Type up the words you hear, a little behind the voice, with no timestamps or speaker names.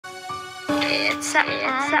It's on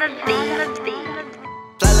the beat.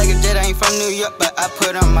 Fly like a jet, I ain't from New York, but I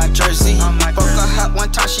put on my jersey. Broke her hot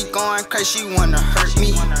one time, she going crazy, she wanna hurt me.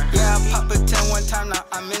 Yeah, I pop a 10 one time, now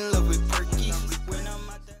I'm in love with Perky.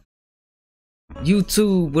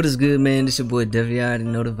 YouTube, what is good, man? This your boy Demigod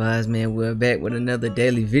and Notifies, man. We're back with another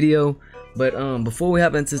daily video. But before we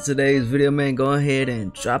hop into today's video, man, go ahead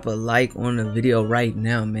and drop a like on the video right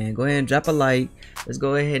now, man. Go ahead and drop a like. Let's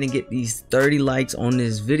go ahead and get these 30 likes on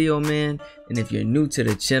this video, man. And if you're new to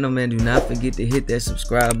the channel, man, do not forget to hit that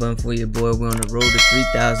subscribe button for your boy. We're on the road to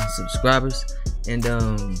 3,000 subscribers. And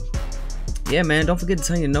yeah, man, don't forget to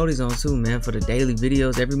turn your notice on too, man, for the daily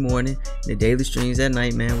videos every morning, the daily streams at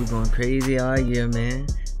night, man. We're going crazy all year, man.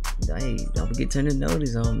 Hey, don't forget to turn the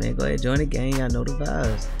notice on, man. Go ahead, join the gang. Y'all know the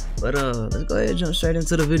vibes. But let's go ahead and jump straight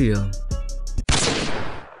into the video.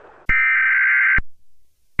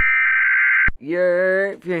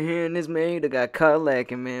 Yeah, if you're hearing this, man, you got caught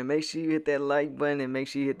lacking, man. Make sure you hit that like button and make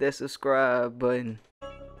sure you hit that subscribe button.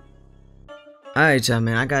 Alright, y'all,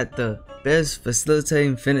 man, I got the best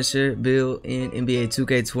facilitating finisher build in NBA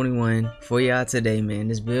 2K21 for y'all today, man.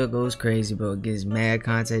 This build goes crazy, bro. It gets mad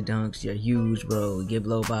contact dunks. You're huge, bro. Get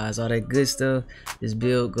blow bys, all that good stuff. This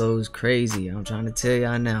build goes crazy. I'm trying to tell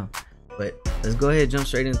y'all now. But let's go ahead and jump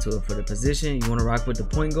straight into it. For the position, you want to rock with the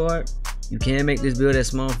point guard. You can make this build at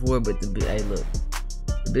small forward, but hey, look,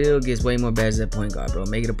 the build gets way more badges at point guard, bro.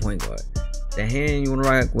 Make it a point guard. The hand, you want to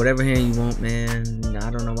rock whatever hand you want, man. I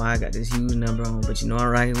don't know why I got this huge number on, but you know I'm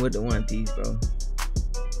rocking with the one piece, bro.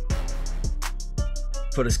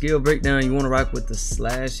 For the skill breakdown, you want to rock with the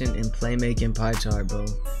slashing and playmaking pie chart, bro.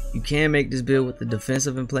 You can make this build with the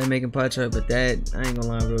defensive and playmaking pie chart, but that, I ain't gonna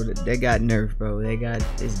lie, bro, they got nerfed, bro.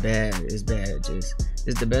 It's bad. Just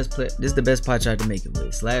this is the best pie chart to make it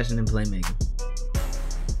with, slashing and playmaking.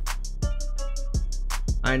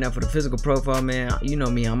 Alright, now for the physical profile, man, you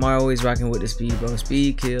know me, I'm always rocking with the speed, bro.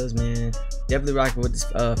 Speed kills, man. Definitely rocking with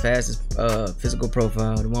the fastest physical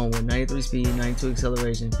profile, the one with 93 speed, 92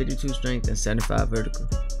 acceleration, 52 strength, and 75 vertical.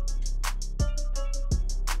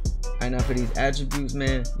 Alright, now for these attributes,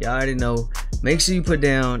 man, you already know. Make sure you put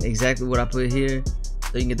down exactly what I put here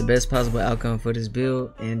so you can get the best possible outcome for this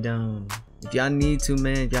build. And if y'all need to,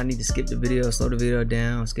 man, if y'all need to skip the video, slow the video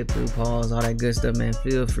down, skip through, pause, all that good stuff, man,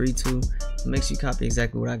 feel free to. So make sure you copy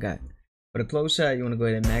exactly what I got. For the close shot, you want to go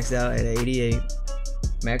ahead and max out at 88,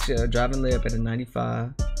 max your driving layup at a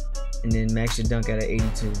 95, and then max your dunk at a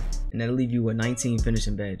 82, and that'll leave you with 19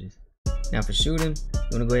 finishing badges. Now for shooting,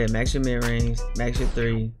 you want to go ahead and max your mid range, max your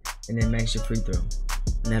 3, and then max your free throw,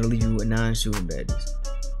 and that'll leave you with 9 shooting badges.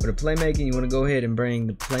 For the playmaking, you want to go ahead and bring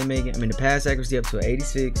the the pass accuracy up to an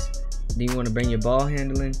 86. Then you want to bring your ball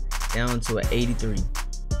handling down to an 83,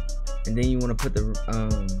 and then you want to put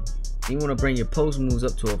the you want to bring your post moves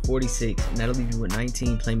up to a 46, and that'll leave you with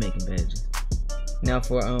 19 playmaking badges. Now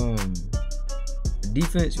for the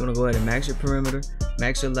defense, you want to go ahead and max your perimeter,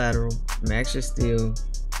 max your lateral, max your steal,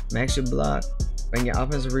 max your block, bring your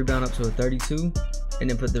offensive rebound up to a 32, and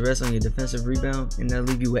then put the rest on your defensive rebound, and that'll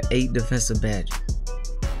leave you with 8 defensive badges.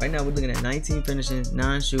 Right now we're looking at 19 finishing,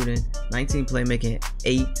 9 shooting, 19 playmaking,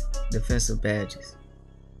 8 defensive badges.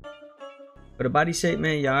 For the body shape,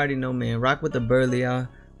 man, you already know, man, rock with the Burley, y'all.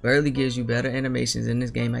 Burley gives you better animations in this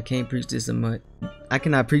game. I can't preach this enough. I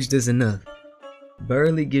cannot preach this enough.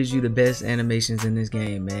 Burley gives you the best animations in this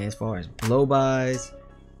game, man, as far as blow-bys,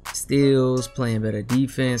 steals, playing better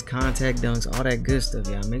defense, contact dunks, all that good stuff,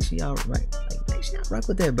 y'all. Make sure y'all rock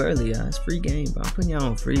with that Burley, y'all. It's free game, bro. I'm putting y'all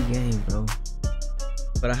on free game, bro.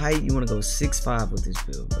 For the height, you want to go 6'5" with this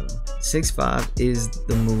build, bro. 6'5" is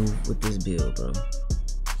the move with this build, bro.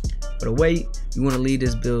 For the weight, you want to leave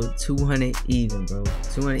this build 200 even, bro.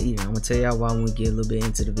 200 even. I'm going to tell y'all why when we get a little bit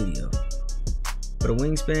into the video. For the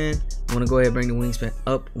wingspan, you want to go ahead and bring the wingspan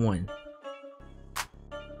up 1.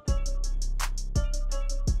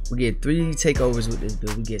 We get 3 takeovers with this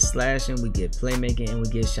build. We get slashing, we get playmaking, and we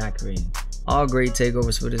get shot creating. All great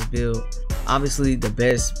takeovers for this build. Obviously, the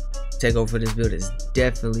best takeover for this build is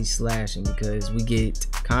definitely slashing because we get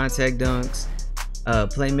contact dunks,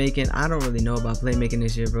 playmaking. I don't really know about playmaking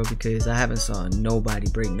this year, bro, because I haven't saw nobody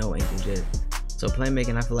break no ankles yet. So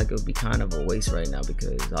playmaking, I feel like it would be kind of a waste right now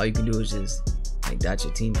because all you can do is just like dot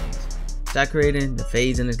your teammates. Shot creating, the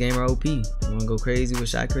fades in this game are OP. You want to go crazy with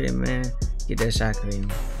shot creating, man? Get that shot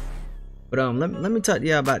creating. But let me talk to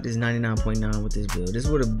y'all about this 99.9 with this build. This is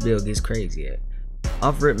where the build gets crazy at.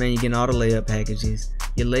 Off rip, man, you're getting all the layup packages.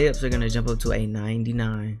 Your layups are gonna jump up to a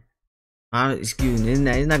 99. Excuse me,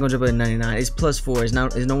 it's not gonna jump up to 99. It's +4.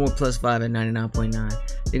 It's no more +5 at 99.9.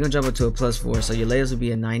 They're gonna jump up to a +4. So your layups will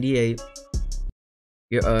be at 98.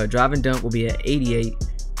 Your driving dunk will be at 88.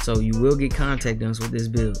 So you will get contact dunks with this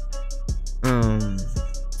build.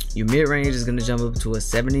 Your mid range is gonna jump up to a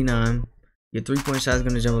 79. Your 3-point shot is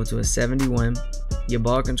gonna jump up to a 71. Your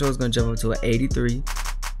ball control is gonna jump up to an 83.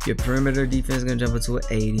 Your perimeter defense is gonna jump up to an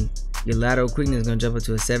 80. Your lateral quickness is gonna jump up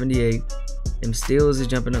to a 78. Them steals is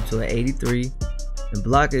jumping up to an 83. The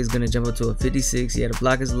blocker is gonna jump up to a 56. Yeah, the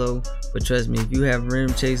block is low, but trust me, if you have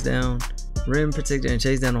rim chase down, rim protector and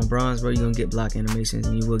chase down on bronze, bro, you're gonna get block animations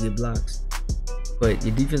and you will get blocks. But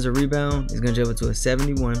your defensive rebound is gonna jump up to a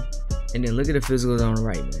 71. And then look at the physicals on the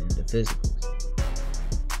right, man. The physicals.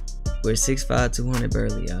 We're 6'5", 200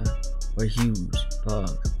 barely, y'all. We're huge.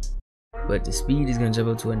 Pause. But the speed is gonna jump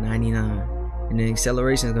up to a 99. And then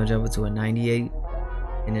acceleration is gonna jump up to a 98.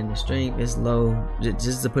 And then the strength is low.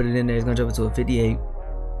 Just to put it in there, it's gonna jump up to a 58.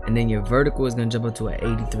 And then your vertical is gonna jump up to an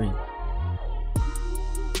 83.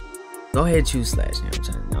 Go ahead, choose slash. You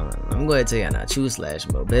know what I'm gonna go ahead and tell y'all now. Choose slash,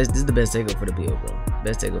 bro. This is the best takeover for the build, bro.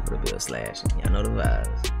 Best takeover for the build, slash. Y'all know the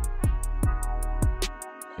vibes.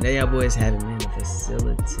 And there y'all boys have it, man. The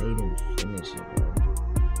facilitating finisher, bro.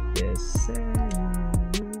 Yes, sir.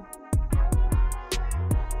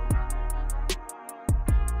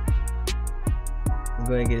 Let's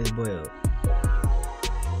go ahead and get this boy up.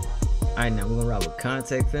 Alright, now we're gonna rock with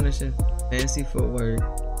contact finisher, fancy footwork,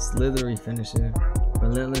 slithery finisher,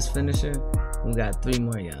 relentless finisher. We got 3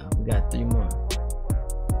 more, y'all. We got 3 more.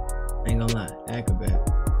 Ain't gonna lie, acrobat,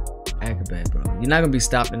 bro. You're not gonna be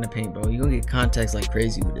stopped in the paint, bro. You're gonna get contacts like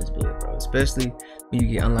crazy with this build, bro. Especially when you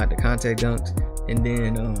get unlocked the contact dunks, and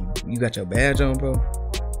then you got your badge on, bro.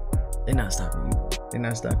 They're not stopping you, bro. They're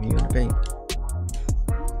not stopping you in the paint.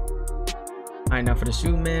 Alright, now for the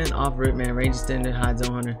shoot, man, off rip, man, range extender, hot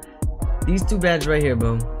zone hunter. These 2 badges right here,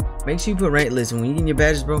 bro. Make sure you put range. Listen, when you get your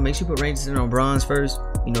badges, bro, make sure you put range extender on bronze first.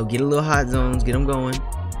 You know, get a little hot zones, get them going.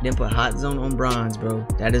 Then put hot zone on bronze, bro.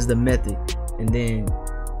 That is the method. And then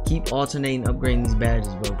keep alternating, upgrading these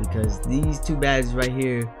badges, bro, because these 2 badges right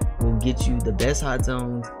here will get you the best hot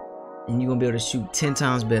zones, and you're gonna be able to shoot 10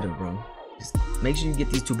 times better, bro. Just make sure you get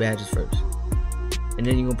these 2 badges first, and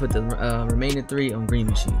then you're gonna put the remaining 3 on green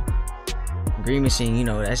machine. Green machine, you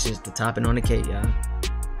know, that's just the topping on the cake, y'all.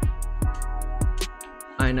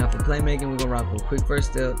 Alright, now for playmaking, we're gonna rock with quick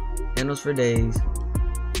first step, handles for days,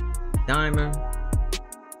 dimer,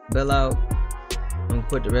 bell out. I'm gonna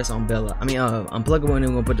put the rest on bell out. I mean, unpluggable, and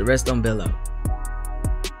then we're gonna put the rest on bell out.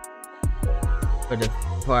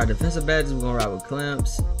 For our defensive badges, we're gonna rock with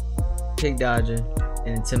clamps, pick dodger,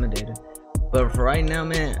 and intimidator. But for right now,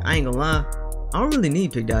 man, I ain't gonna lie, I don't really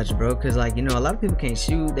need pick dodger, bro, because, like, you know, a lot of people can't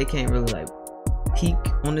shoot. They can't really, like, peek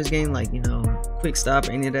on this game, like, you know, quick stop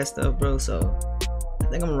or any of that stuff, bro. So I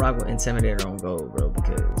think I'm gonna rock with intimidator on gold, bro,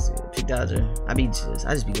 because pick dodger, I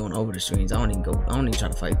just be going over the screens. I don't even try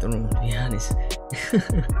to fight through them, to be honest.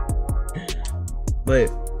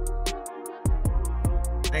 But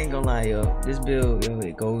I ain't gonna lie, yo, this build, yo,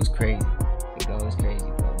 it goes crazy. It goes crazy,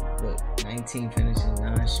 bro. Look, 19 finishing,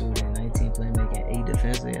 9 shooting, 19 playmaking, 8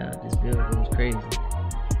 defensive. Yeah, this build goes crazy.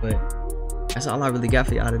 But that's all I really got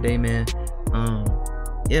for y'all today, man.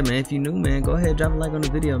 Yeah, man, if you new, man, go ahead, drop a like on the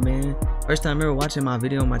video, man. First time ever watching my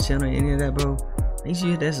video on my channel, any of that, bro, make sure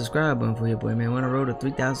you hit that subscribe button for your boy, man. We're on the road to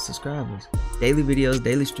 3,000 subscribers. Daily videos,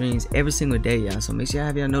 daily streams, every single day, y'all. So make sure y'all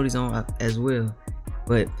have y'all notice on as well.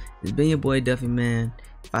 But it's been your boy Duffy, man.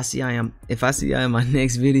 If I see y'all in my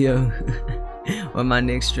next video or my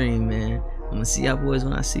next stream, man, I'm gonna see y'all boys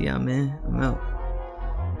when I see y'all, man. I'm out.